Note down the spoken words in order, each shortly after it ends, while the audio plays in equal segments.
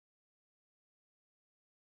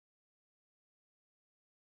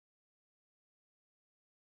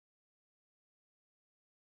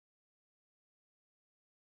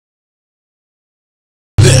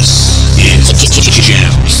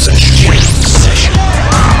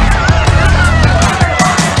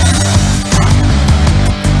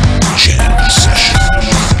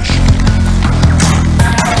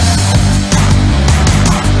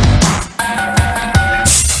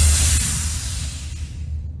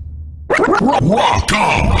Rock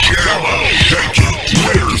on,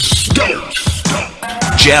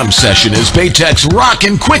 Jam Session is Baytek's rock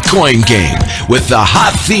and quick coin game with the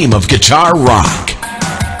hot theme of guitar rock.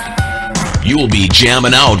 You'll be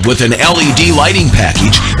jamming out with an LED lighting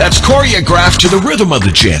package that's choreographed to the rhythm of the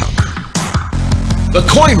jam. The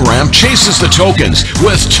coin ramp chases the tokens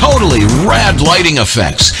with totally rad lighting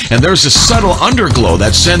effects, and there's a subtle underglow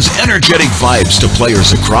that sends energetic vibes to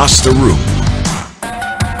players across the room.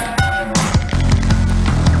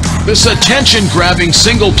 This attention-grabbing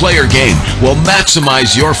single-player game will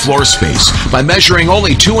maximize your floor space by measuring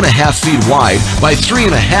only 2.5 feet wide by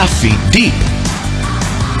 3.5 feet deep.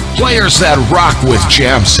 Players that rock with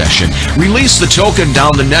Jam Session release the token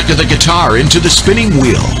down the neck of the guitar into the spinning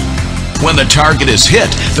wheel. When the target is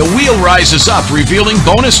hit, the wheel rises up, revealing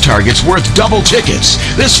bonus targets worth double tickets.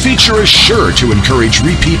 This feature is sure to encourage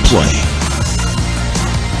repeat play.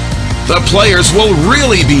 The players will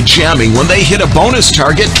really be jamming when they hit a bonus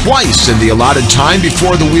target twice in the allotted time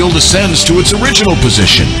before the wheel descends to its original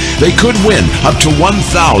position. They could win up to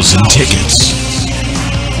 1,000 tickets.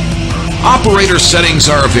 Operator settings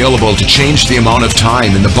are available to change the amount of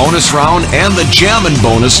time in the bonus round and the jammin'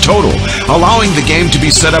 bonus total, allowing the game to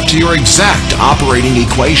be set up to your exact operating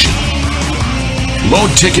equation.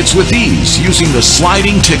 Load tickets with ease using the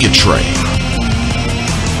sliding ticket tray.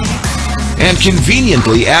 And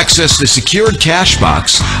conveniently access the secured cash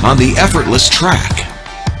box on the effortless track.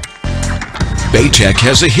 Baytek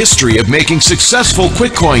has a history of making successful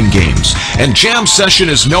quick coin games, and Jam Session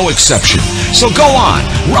is no exception. So go on,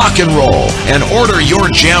 rock and roll, and order your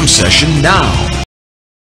Jam Session now.